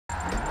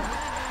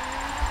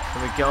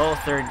Here we go,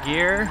 third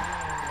gear.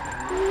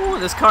 Ooh,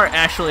 this car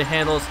actually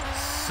handles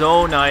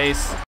so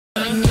nice.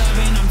 I'm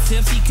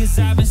tipsy cause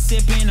I've been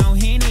sipping on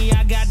Henny.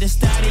 I got the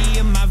study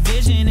of my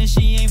vision and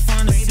she ain't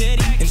from the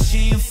city. If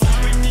she ain't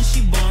foreign then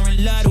she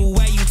boring. Love the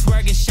way you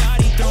twerking,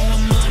 shawty.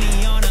 Throwing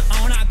money on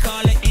her own, I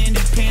call it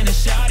independent,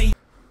 shawty.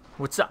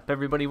 What's up,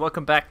 everybody?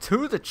 Welcome back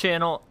to the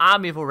channel.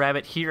 I'm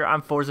EvlRabbit here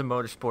on Forza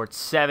Motorsport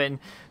 7.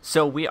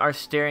 So we are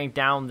staring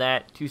down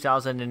that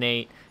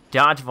 2008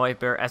 Dodge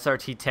Viper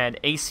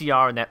SRT10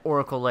 ACR and that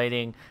Oracle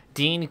lighting,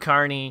 Dean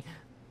Carney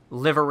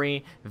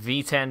livery,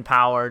 V10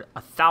 powered,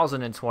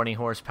 1020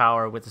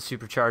 horsepower with a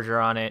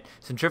supercharger on it,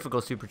 centrifugal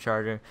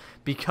supercharger.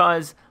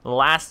 Because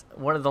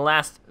one of the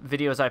last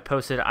videos I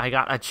posted, I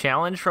got a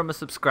challenge from a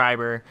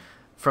subscriber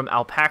from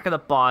Alpaca the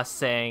Boss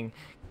saying,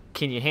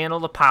 can you handle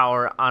the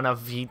power on a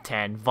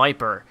V10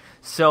 Viper?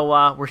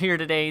 So we're here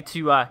today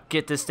to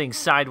get this thing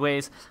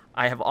sideways.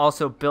 I have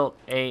also built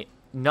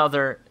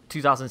another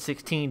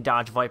 2016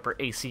 Dodge Viper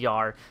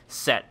ACR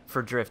set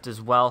for drift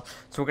as well.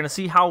 So we're going to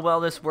see how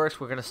well this works.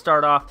 We're going to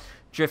start off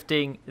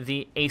drifting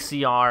the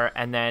ACR,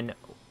 and then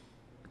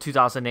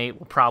 2008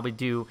 we'll probably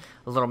do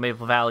a little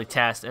Maple Valley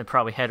test and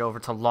probably head over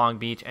to Long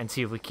Beach and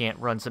see if we can't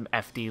run some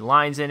FD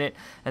lines in it,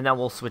 and then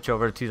we'll switch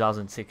over to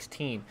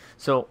 2016.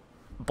 So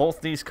both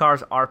these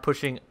cars are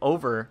pushing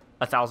over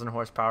 1,000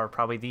 horsepower,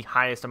 probably the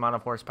highest amount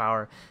of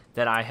horsepower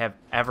that I have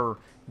ever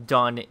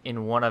done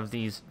in one of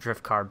these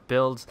drift car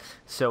builds.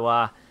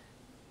 So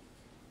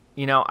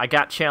you know, I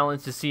got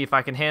challenged to see if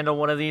I can handle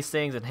one of these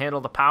things and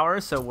handle the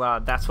power,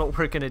 so that's what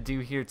we're going to do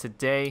here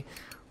today.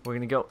 We're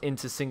going to go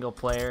into single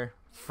player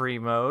free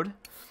mode,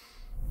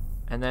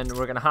 and then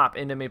we're going to hop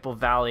into Maple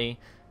Valley.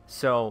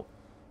 So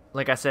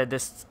like I said,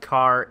 this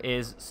car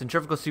is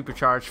centrifugal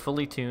supercharged,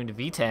 fully tuned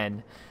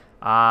V10,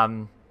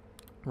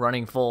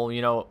 running full,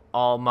 you know,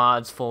 all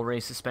mods, full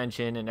race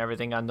suspension and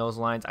everything on those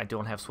lines. I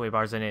don't have sway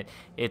bars in it.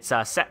 It's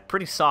set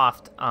pretty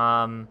soft,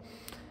 and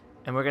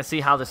we're going to see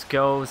how this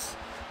goes.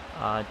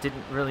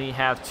 Didn't really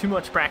have too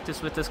much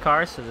practice with this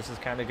car, so this is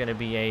kind of going to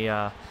be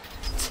a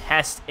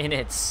test in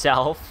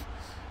itself.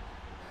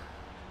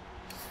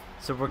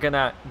 So we're going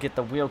to get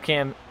the wheel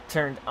cam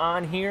turned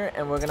on here,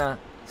 and we're going to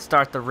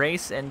start the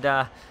race and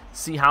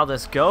see how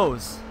this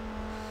goes.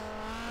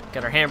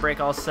 Got our handbrake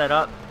all set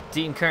up.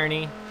 Dean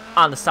Kearney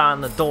on the side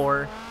on the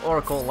door.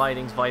 Oracle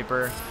Lightings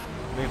Viper.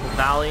 Maple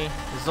Valley.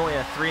 This is only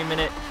a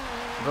 3-minute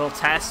little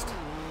test,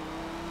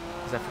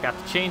 I forgot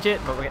to change it,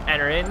 but we're going to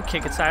enter in,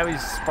 kick it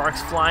sideways,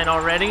 sparks flying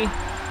already. It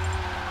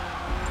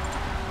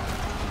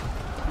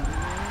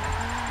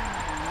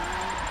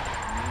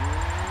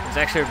was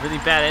actually a really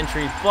bad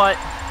entry, but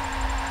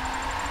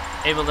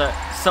able to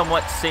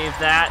somewhat save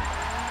that.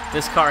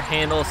 This car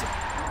handles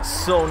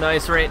so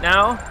nice right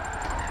now.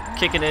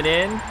 Kicking it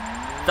in.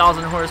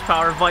 1,000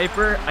 horsepower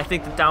Viper. I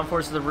think the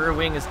downforce of the rear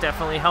wing is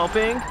definitely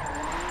helping.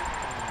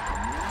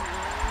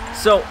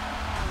 So,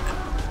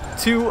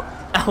 to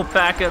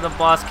Alpaca the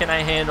Boss, can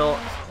I handle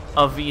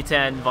a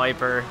V10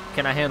 Viper?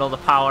 Can I handle the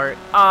power?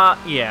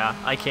 Yeah,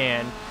 I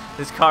can.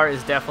 This car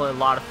is definitely a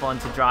lot of fun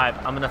to drive.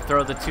 I'm going to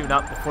throw the tune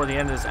up before the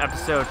end of this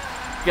episode.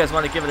 If you guys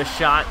want to give it a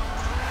shot,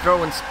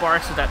 throwing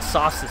sparks with that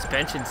soft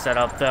suspension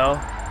setup though.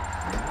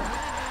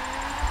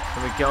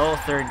 Here we go,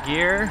 third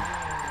gear.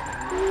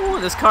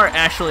 Ooh, this car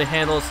actually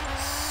handles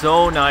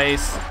so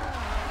nice.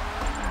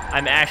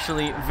 I'm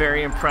actually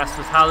very impressed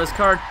with how this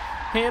car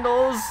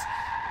handles,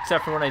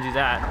 except for when I do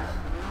that.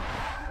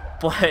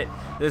 But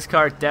this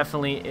car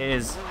definitely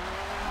is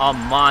a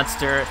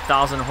monster,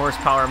 1,000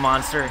 horsepower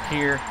monster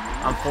here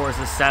on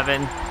Forza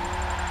 7.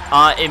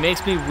 It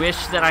makes me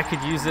wish that I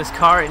could use this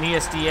car in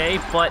ESDA,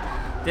 but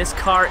this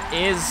car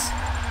is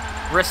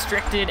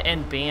restricted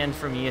and banned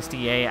from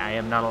ESDA. I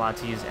am not allowed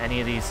to use any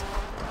of these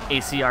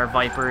ACR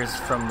Vipers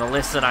from the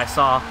list that I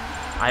saw.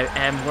 I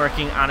am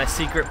working on a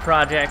secret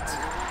project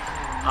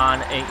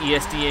on an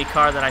ESDA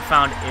car that I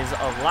found is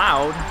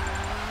allowed,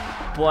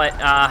 but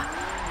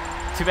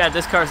too bad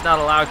this car's not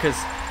allowed, because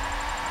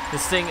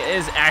this thing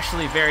is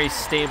actually very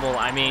stable.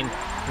 I mean,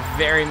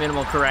 very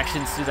minimal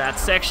corrections to that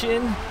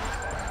section.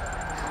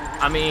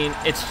 I mean,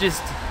 it's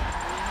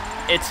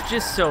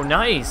just so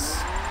nice.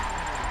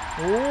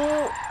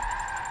 Ooh.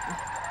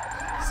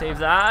 Save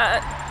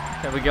that.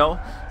 There we go.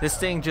 This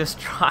thing just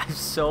drives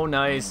so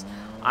nice.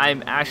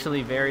 I'm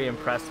actually very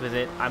impressed with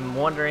it. I'm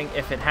wondering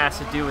if it has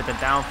to do with the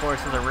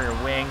downforce of the rear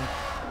wing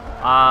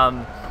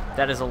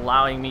that is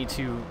allowing me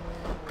to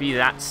be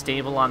that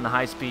stable on the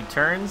high-speed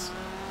turns,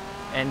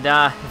 and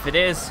if it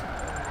is,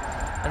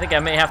 I think I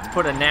may have to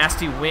put a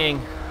nasty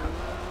wing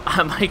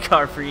on my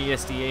car for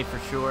ESDA for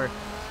sure.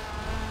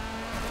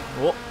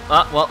 Oh,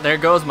 well, there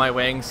goes my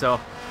wing, so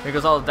there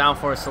goes all the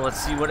downforce, so let's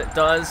see what it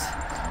does.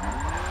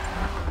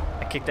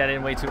 I kicked that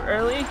in way too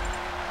early,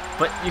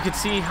 but you can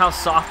see how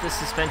soft this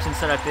suspension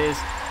setup is,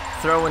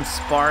 throwing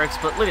sparks,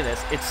 but look at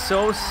this, it's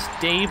so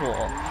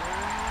stable.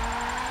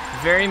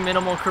 Very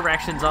minimal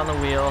corrections on the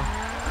wheel.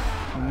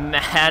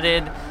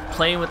 Matted,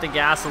 playing with the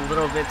gas a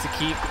little bit to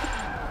keep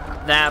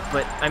that,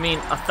 but I mean,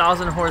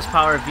 1,000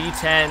 horsepower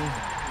V10.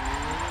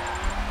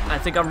 I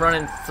think I'm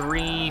running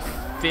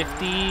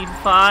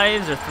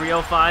 355s or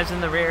 305s in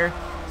the rear.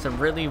 Some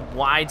really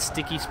wide,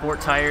 sticky sport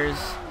tires,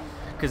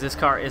 because this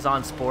car is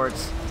on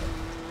sports.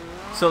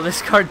 So this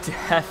car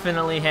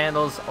definitely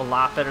handles a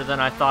lot better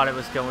than I thought it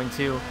was going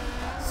to.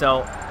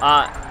 So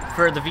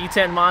for the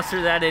V10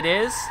 monster that it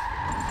is,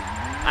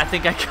 I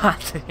think I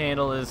got to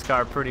handle this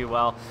car pretty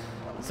well.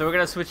 So we're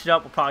going to switch it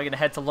up. We're probably going to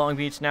head to Long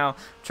Beach now,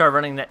 try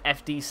running that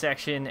FD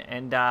section,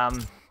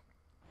 and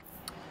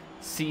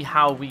see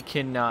how we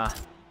can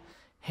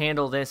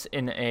handle this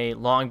in a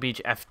Long Beach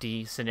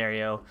FD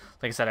scenario.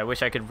 Like I said, I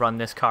wish I could run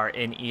this car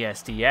in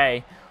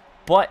ESDA,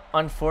 but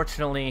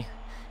unfortunately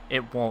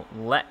it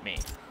won't let me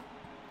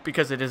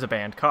because it is a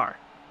banned car.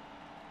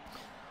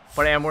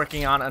 But I am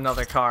working on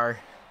another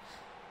car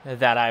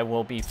that I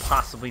will be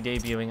possibly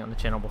debuting on the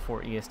channel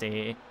before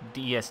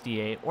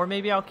ESDA, or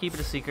maybe I'll keep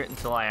it a secret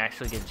until I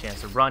actually get a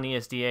chance to run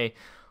ESDA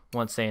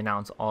once they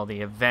announce all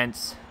the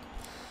events.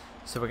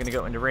 So we're gonna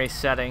go into race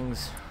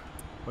settings.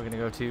 We're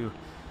gonna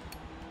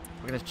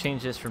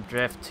change this from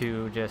drift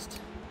to just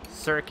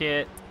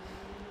circuit.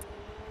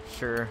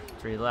 Sure,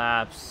 3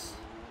 laps.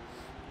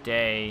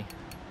 Day,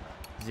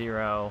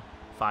 0,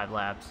 5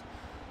 laps.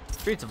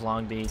 Streets of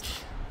Long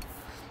Beach.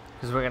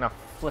 Because we're gonna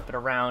flip it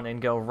around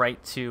and go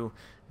right to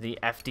the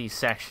FD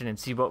section and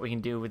see what we can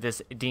do with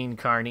this Dean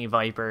Carney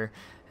Viper,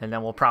 and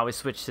then we'll probably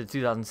switch to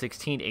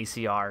 2016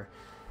 ACR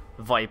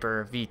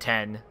Viper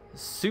V10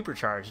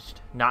 supercharged,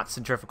 not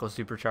centrifugal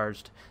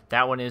supercharged.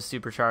 That one is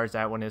supercharged.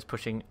 That one is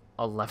pushing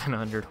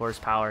 1100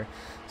 horsepower.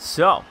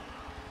 So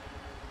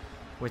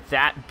with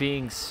that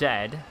being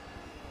said,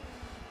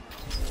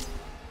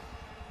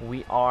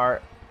 we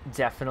are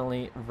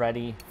definitely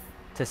ready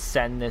to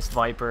send this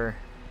Viper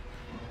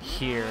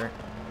here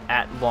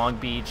at Long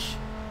Beach.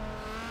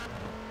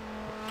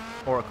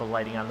 Oracle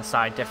lighting on the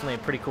side, definitely a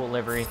pretty cool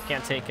livery.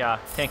 Can't take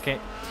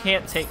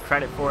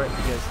credit for it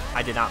because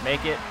I did not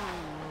make it.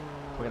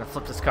 We're gonna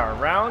flip this car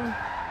around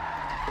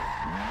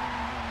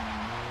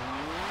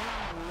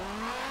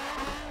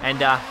and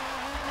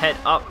head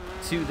up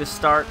to the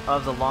start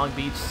of the Long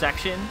Beach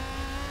section.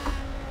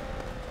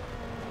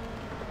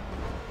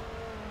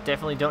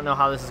 Definitely don't know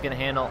how this is gonna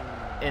handle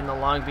in the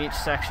Long Beach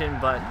section,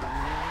 but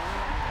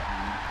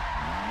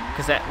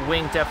because that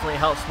wing definitely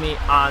helps me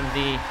on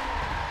the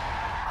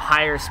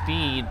higher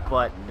speed,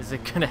 but is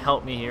it gonna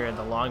help me here in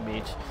the Long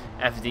Beach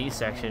FD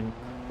section?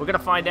 We're gonna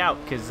find out,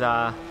 because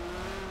I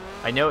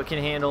know it can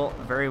handle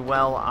very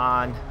well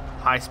on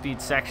high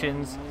speed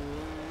sections.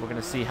 We're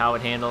gonna see how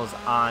it handles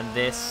on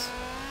this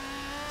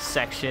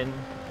section,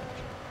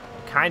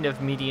 kind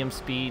of medium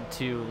speed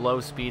to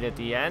low speed at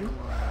the end.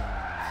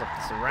 Flip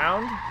this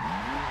around.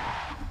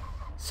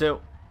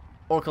 So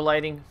Oracle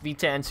lighting,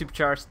 V10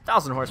 supercharged,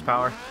 1000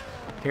 horsepower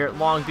here at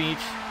Long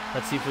Beach.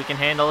 Let's see if we can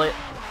handle it.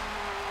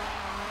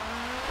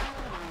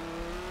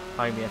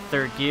 Probably be a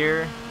 3rd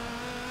gear.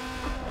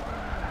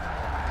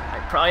 I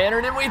probably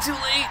entered in way too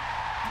late.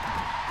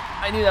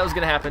 I knew that was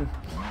gonna happen.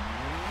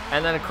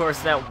 And then of course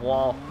that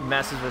wall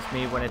messes with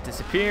me when it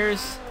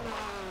disappears.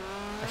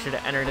 I should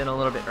have entered in a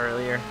little bit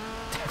earlier.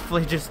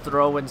 Definitely just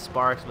throwing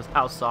sparks with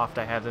how soft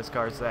I have this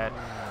car set.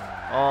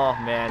 Oh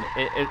man,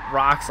 it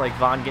rocks like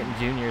Von Gittin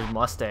Jr.'s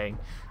Mustang.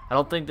 I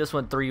don't think this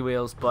one 3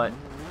 wheels, but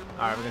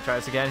alright, we're gonna try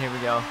this again. Here we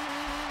go.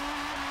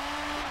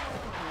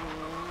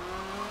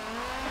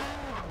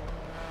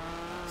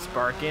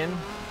 Spark in.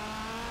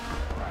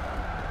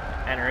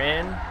 Enter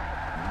in.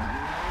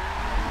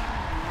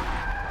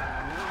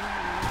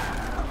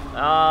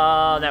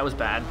 Oh, that was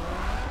bad.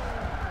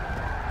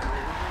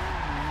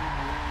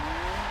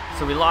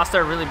 So we lost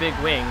our really big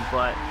wing,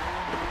 but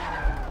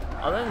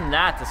other than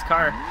that, this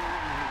car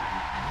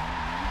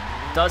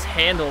does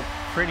handle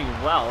pretty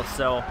well.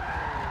 So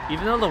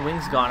even though the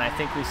wing's gone, I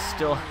think we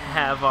still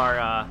have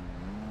our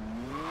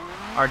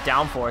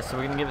downforce, so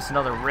we're gonna give us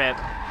another rip.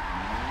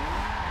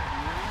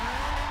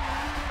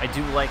 I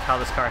do like how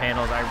this car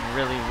handles. I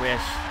really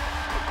wish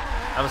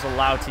I was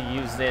allowed to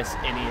use this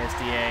in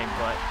ESDA,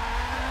 but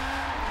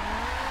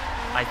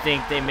I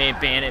think they may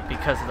ban it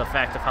because of the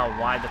fact of how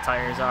wide the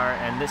tires are.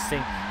 And this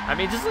thing, I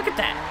mean, just look at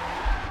that.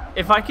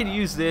 If I could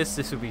use this,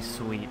 this would be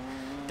sweet.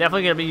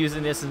 Definitely going to be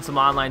using this in some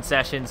online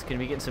sessions. Going to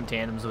be getting some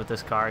tandems with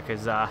this car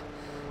because I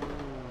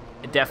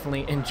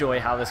definitely enjoy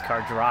how this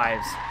car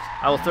drives.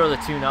 I will throw the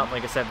tune up,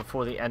 like I said,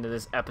 before the end of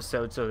this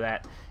episode so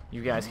that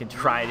you guys can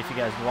try it if you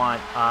guys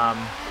want.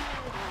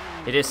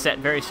 It is set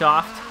very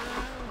soft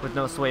with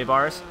no sway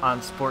bars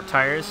on sport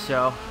tires,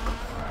 so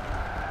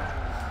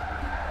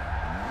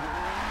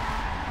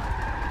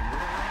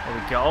there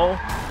we go.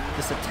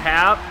 Just a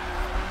tap.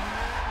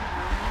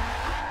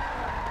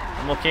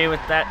 I'm okay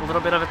with that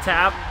little bit of a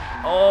tap.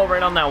 Oh,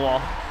 right on that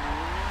wall.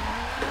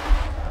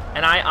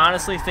 And I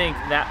honestly think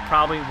that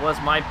probably was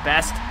my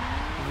best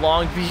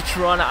Long Beach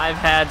run I've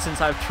had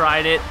since I've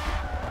tried it.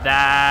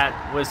 That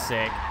was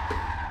sick.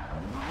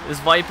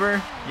 This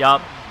Viper,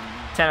 yup,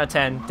 10 out of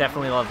 10.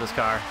 Definitely love this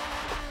car.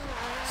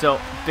 So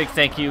big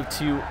thank you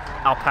to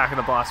Alpaca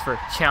the Boss for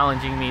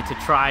challenging me to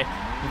try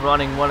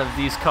running one of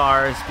these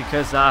cars,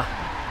 because I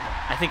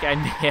think I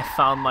may have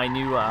found my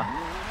new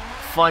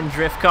fun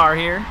drift car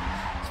here.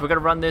 So we're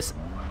gonna run this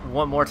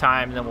one more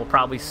time, and then we'll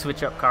probably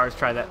switch up cars,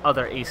 try that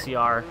other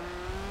ACR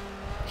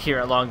here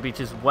at Long Beach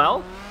as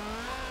well.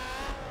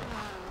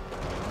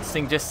 This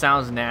thing just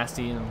sounds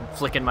nasty, and I'm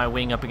flicking my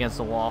wing up against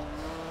the wall.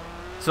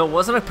 So it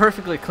wasn't a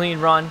perfectly clean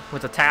run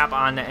with a tap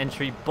on the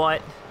entry,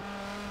 but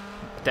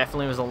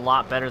definitely was a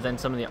lot better than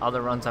some of the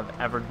other runs I've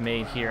ever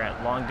made here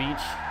at Long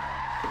Beach.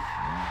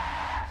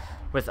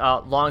 With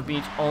Long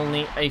Beach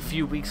only a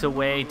few weeks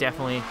away,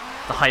 definitely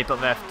the hype of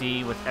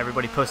FD with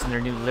everybody posting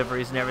their new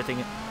liveries and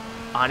everything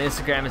on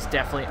Instagram is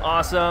definitely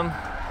awesome.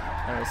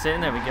 There it's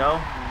in, there we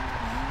go.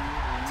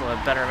 It's a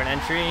little better of an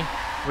entry.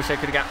 Wish I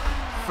could have got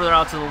further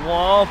out to the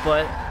wall,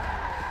 but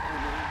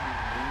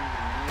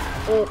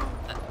oh,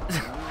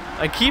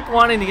 I keep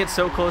wanting to get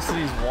so close to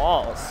these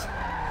walls,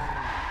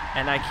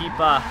 and I keep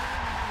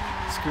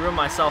screwing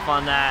myself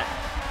on that.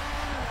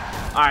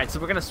 Alright, so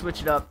we're going to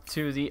switch it up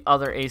to the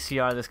other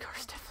ACR. This car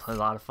is definitely a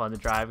lot of fun to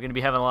drive. We're going to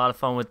be having a lot of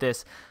fun with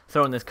this,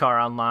 throwing this car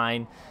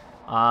online.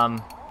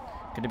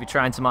 Going to be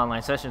trying some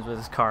online sessions with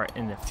this car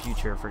in the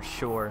future for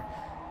sure.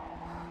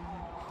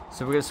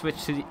 So we're going to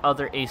switch to the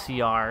other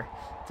ACR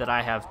that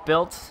I have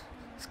built.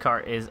 This car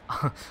is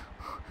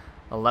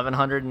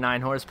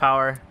 1109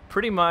 horsepower.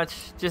 Pretty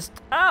much just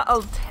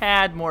a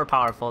tad more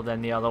powerful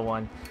than the other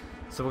one.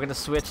 So we're going to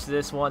switch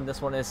this one.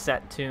 This one is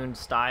set tuned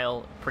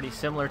style, pretty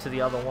similar to the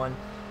other one.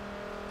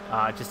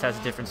 It just has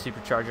a different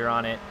supercharger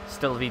on it.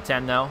 Still a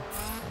V10 though.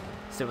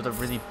 Still with a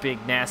really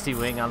big nasty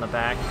wing on the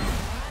back.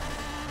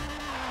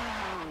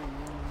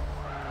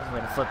 I'm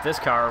going to flip this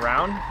car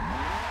around.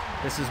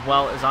 This as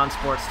well is on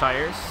sports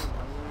tires.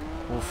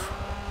 Oof.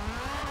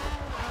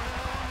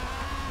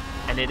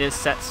 And it is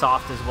set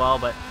soft as well,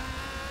 but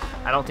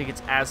I don't think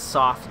it's as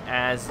soft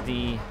as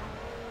the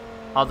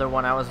other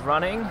one I was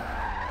running.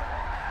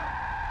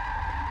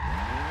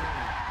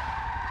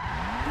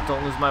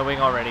 Don't lose my wing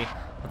already.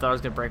 I thought I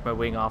was going to break my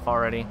wing off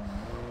already.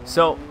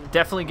 So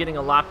definitely getting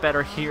a lot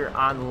better here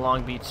on the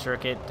Long Beach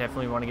circuit.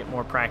 Definitely want to get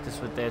more practice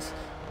with this,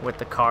 with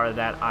the car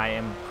that I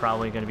am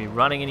probably going to be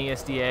running in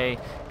ESDA.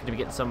 Going to be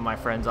getting some of my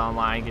friends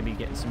online. Going to be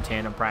getting some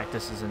tandem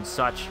practices and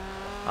such,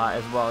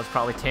 as well as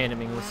probably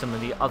tandeming with some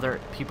of the other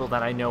people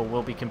that I know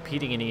will be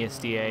competing in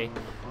ESDA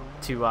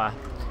to,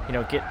 you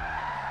know, get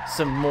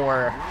some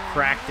more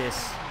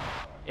practice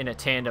in a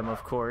tandem,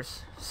 of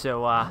course.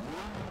 So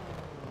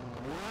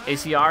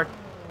ACR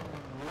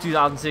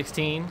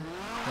 2016,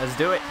 let's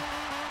do it.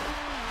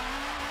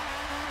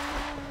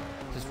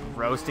 Just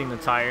roasting the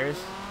tires.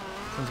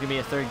 This one's gonna be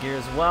a third gear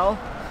as well.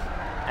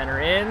 Enter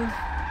in.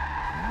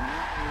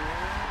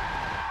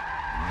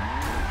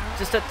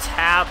 Just a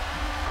tap.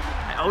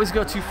 I always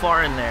go too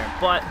far in there,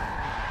 but,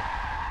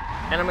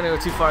 and I'm gonna go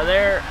too far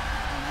there.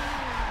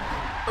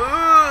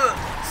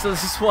 So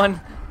this one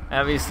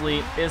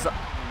obviously is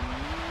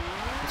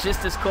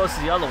just as close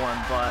as the other one,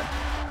 but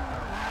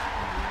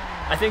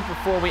I think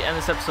before we end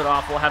this episode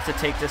off, we'll have to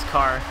take this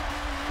car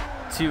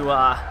to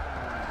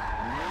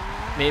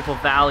Maple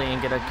Valley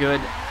and get a good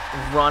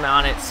run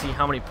on it, see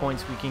how many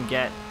points we can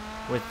get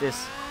with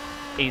this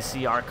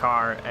ACR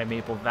car at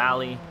Maple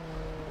Valley.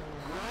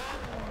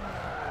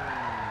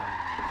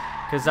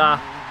 Because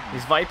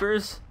these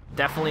Vipers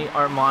definitely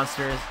are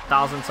monsters,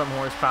 1,000-some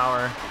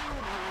horsepower.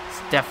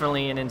 It's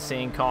definitely an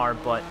insane car,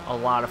 but a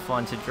lot of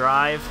fun to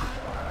drive.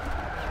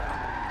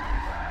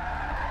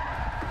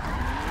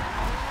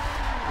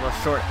 A little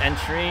short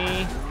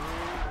entry.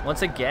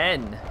 Once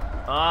again.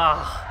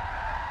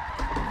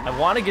 I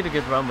want to get a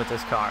good run with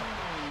this car.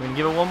 I'm going to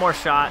give it one more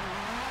shot.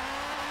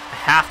 I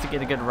have to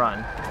get a good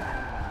run.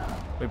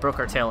 We broke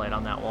our taillight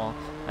on that wall.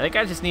 I think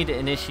I just need to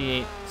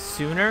initiate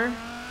sooner.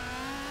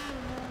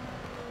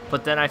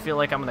 But then I feel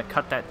like I'm going to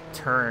cut that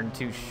turn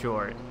too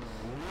short.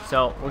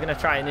 So we're going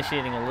to try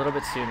initiating a little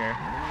bit sooner.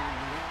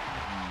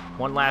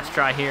 One last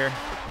try here.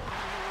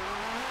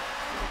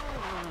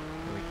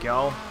 There we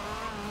go.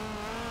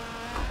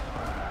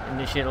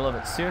 Initiate a little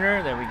bit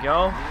sooner. There we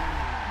go.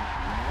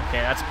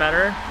 Okay, that's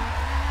better.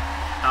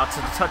 Out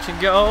to the touch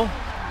and go.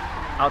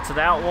 Out to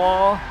that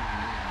wall.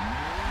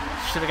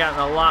 Should have gotten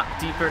a lot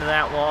deeper to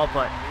that wall,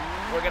 but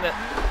we're going to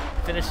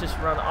finish this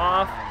run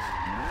off.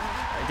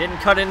 I didn't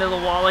cut into the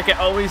wall like I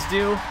always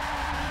do.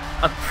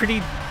 A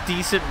pretty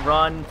decent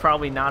run.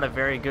 Probably not a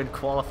very good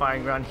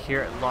qualifying run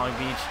here at Long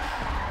Beach,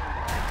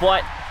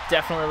 but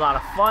definitely a lot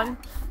of fun.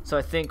 So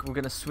I think we're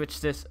going to switch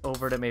this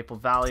over to Maple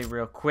Valley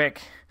real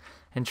quick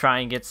and try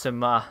and get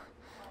some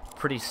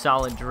pretty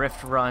solid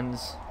drift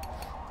runs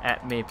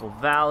at Maple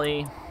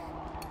Valley.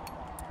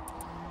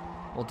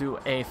 We'll do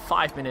a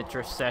 5-minute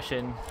drift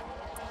session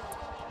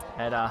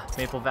at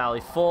Maple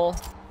Valley full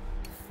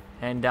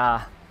and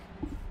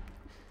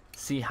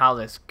see how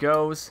this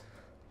goes.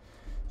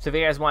 So if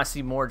you guys want to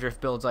see more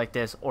drift builds like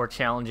this or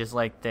challenges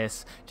like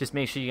this, just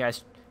make sure you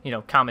guys, you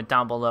know, comment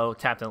down below,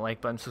 tap the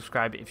like button,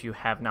 subscribe if you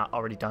have not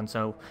already done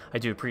so. I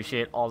do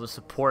appreciate all the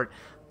support.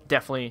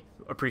 Definitely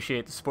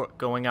appreciate the support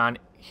going on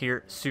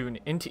here soon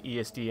into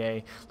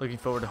ESDA. Looking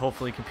forward to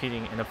hopefully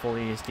competing in a full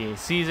ESDA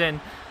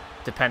season,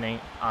 depending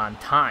on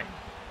time.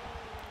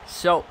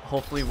 So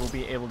hopefully we'll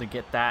be able to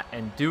get that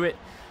and do it.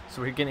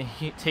 So we're gonna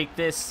take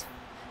this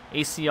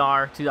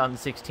ACR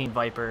 2016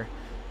 Viper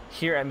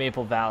here at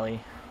Maple Valley.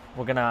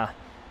 We're gonna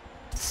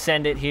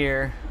send it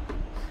here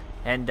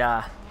and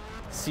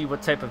see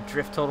what type of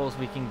drift totals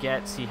we can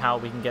get, see how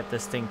we can get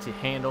this thing to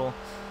handle.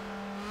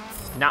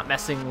 Not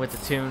messing with the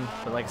tune,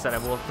 but like I said, I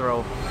will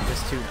throw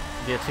this tune,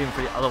 the tune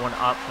for the other one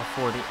up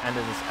before the end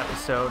of this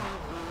episode.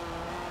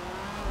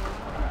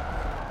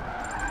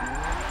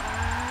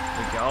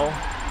 There we go.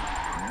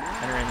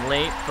 Enter in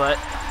late, but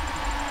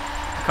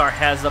the car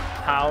has the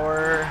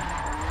power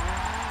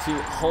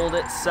to hold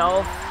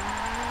itself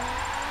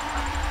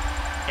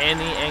and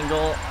the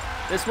angle.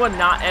 This one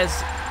not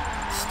as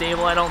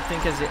stable, I don't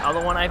think, as the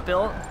other one I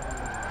built,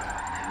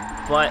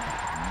 but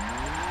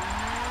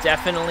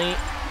definitely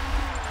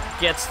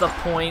gets the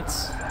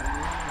points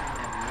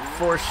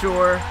for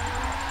sure.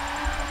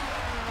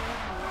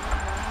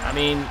 I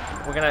mean,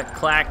 we're gonna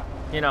clack,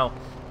 you know,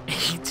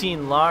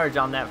 18 large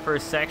on that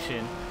first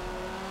section.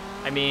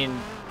 I mean,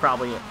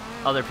 probably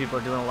other people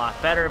are doing a lot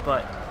better,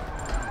 but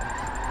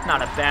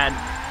not a bad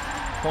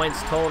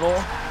points total.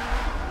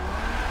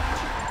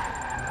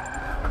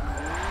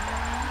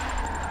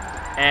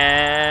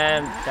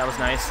 And that was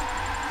nice.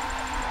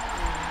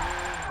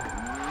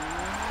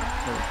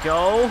 There we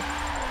go.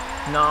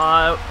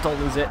 No, don't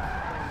lose it.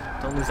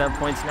 Don't lose that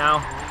points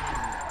now.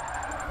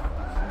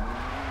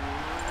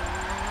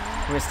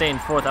 I'm gonna stay in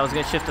fourth. I was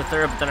gonna shift to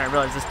third, but then I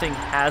realized this thing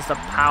has the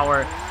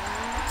power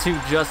to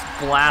just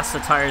blast the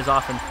tires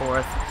off in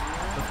fourth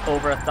with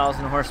over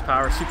 1,000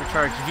 horsepower.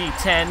 Supercharged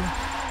V10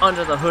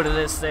 under the hood of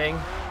this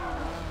thing.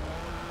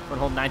 Would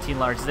hold 19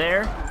 large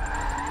there.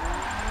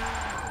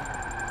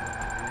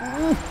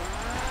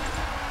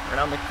 Right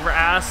on the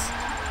grass.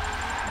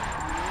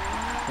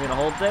 We're gonna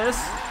hold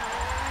this.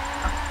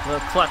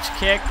 Little clutch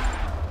kick.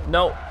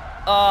 No.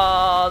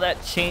 Oh,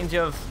 that change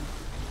of.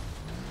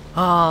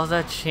 Oh,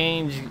 that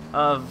change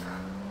of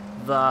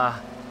the,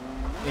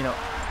 you know,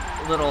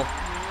 little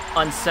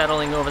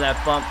unsettling over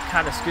that bump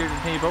kind of screwed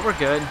with me, but we're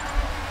good.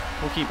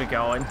 We'll keep it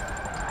going.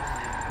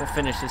 We'll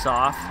finish this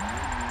off.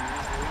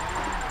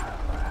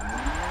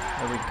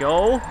 There we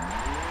go.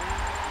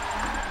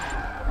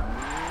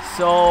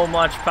 So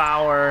much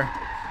power.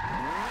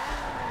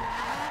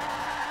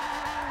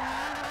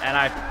 And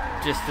I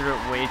just threw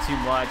it way too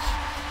much.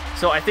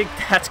 So I think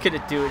that's going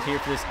to do it here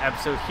for this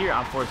episode here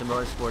on Forza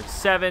Motorsport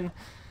 7.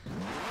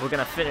 We're going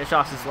to finish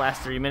off this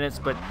last 3 minutes.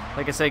 But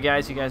like I said,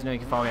 guys, you guys know you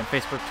can follow me on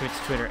Facebook, Twitch,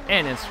 Twitter,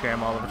 and Instagram,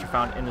 all of which are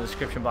found in the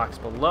description box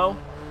below.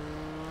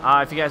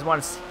 If you guys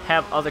want to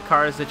have other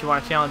cars that you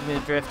want to challenge me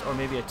to drift, or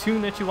maybe a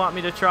tune that you want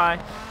me to try,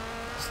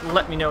 just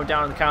let me know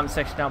down in the comment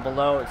section down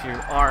below. If you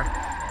are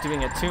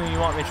doing a tune you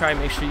want me to try,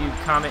 make sure you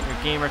comment your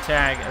gamer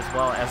tag as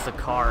well as the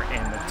car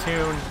and the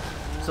tune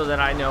so that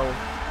I know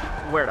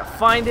where to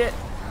find it.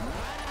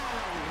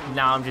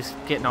 Now I'm just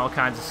getting all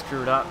kinds of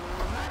screwed up.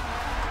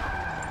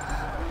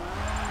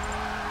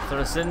 Throw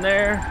this in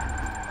there.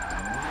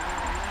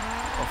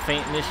 A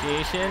faint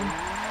initiation.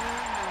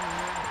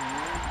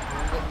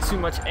 Too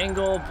much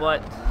angle,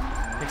 but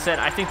like I said,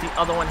 I think the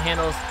other one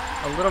handles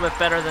a little bit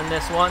better than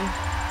this one.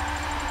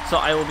 So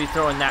I will be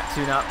throwing that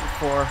tune up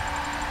before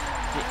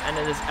the end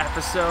of this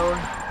episode.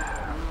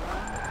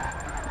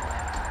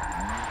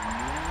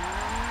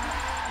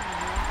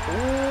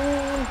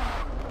 Ooh,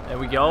 there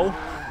we go.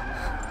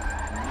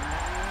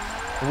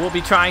 We'll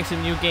be trying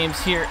some new games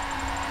here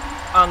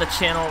on the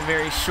channel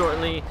very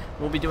shortly.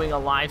 We'll be doing a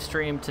live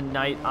stream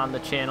tonight on the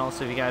channel,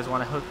 so if you guys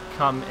want to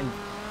come and,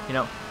 you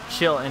know,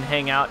 chill and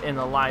hang out in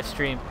the live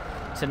stream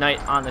tonight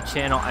on the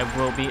channel, I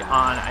will be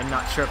on. I'm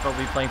not sure if I'll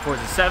be playing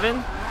Forza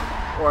 7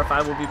 or if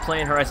I will be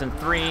playing Horizon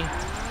 3,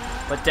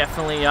 but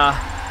definitely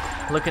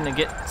looking to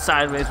get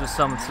sideways with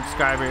some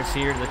subscribers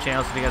here to the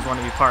channel. So if you guys want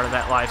to be part of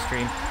that live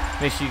stream,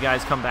 make sure you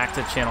guys come back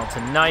to the channel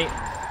tonight.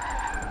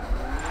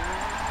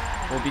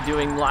 We'll be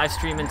doing live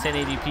stream in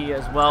 1080p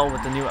as well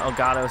with the new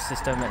Elgato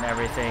system and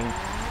everything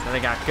that I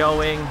got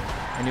going.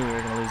 I knew we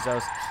were going to lose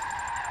those.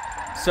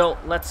 So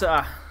let's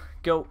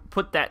go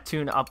put that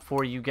tune up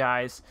for you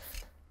guys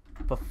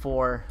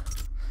before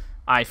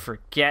I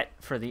forget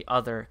for the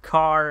other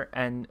car,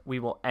 and we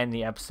will end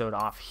the episode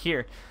off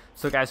here.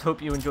 So guys,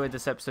 hope you enjoyed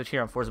this episode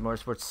here on Forza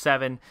Motorsport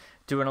 7,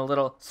 doing a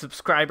little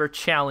subscriber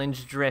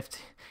challenge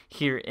drift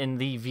here in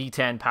the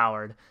V10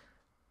 powered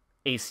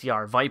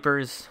ACR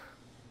Vipers.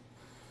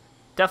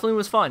 Definitely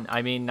was fun.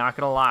 I mean, not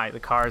gonna lie, the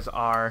cars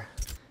are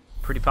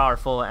pretty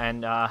powerful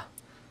and a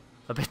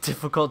bit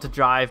difficult to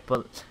drive,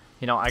 but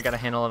you know, I gotta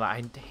handle it.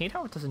 I hate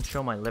how it doesn't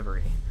show my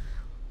livery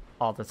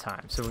all the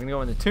time. So we're gonna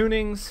go into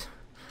tunings,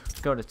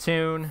 go to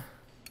tune,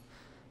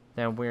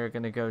 then we're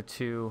gonna go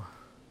to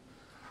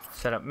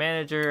setup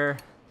manager,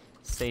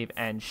 save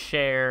and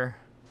share,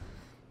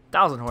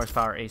 1,000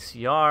 horsepower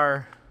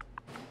ACR,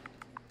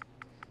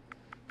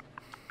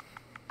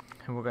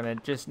 and we're gonna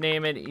just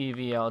name it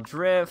EVL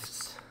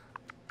Drifts.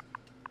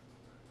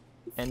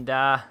 And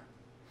we're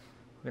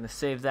going to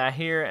save that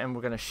here, and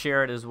we're going to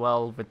share it as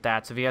well with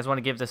that. So if you guys want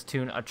to give this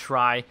tune a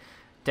try,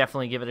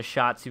 definitely give it a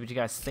shot. See what you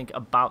guys think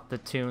about the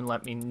tune.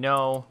 Let me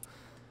know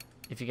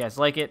if you guys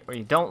like it or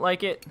you don't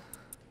like it.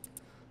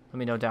 let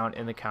me know down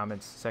in the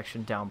comments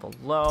section down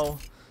below.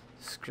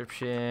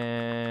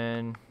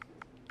 Description,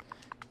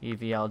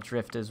 EVL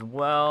drift as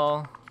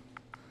well.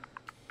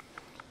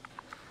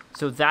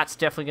 So that's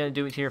definitely going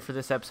to do it here for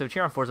this episode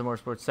here on Forza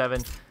Motorsport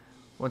 7.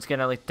 Once again,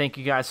 I'd like to thank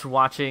you guys for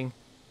watching.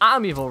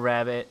 I'm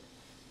EvlRabbit,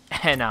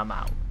 and I'm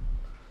out.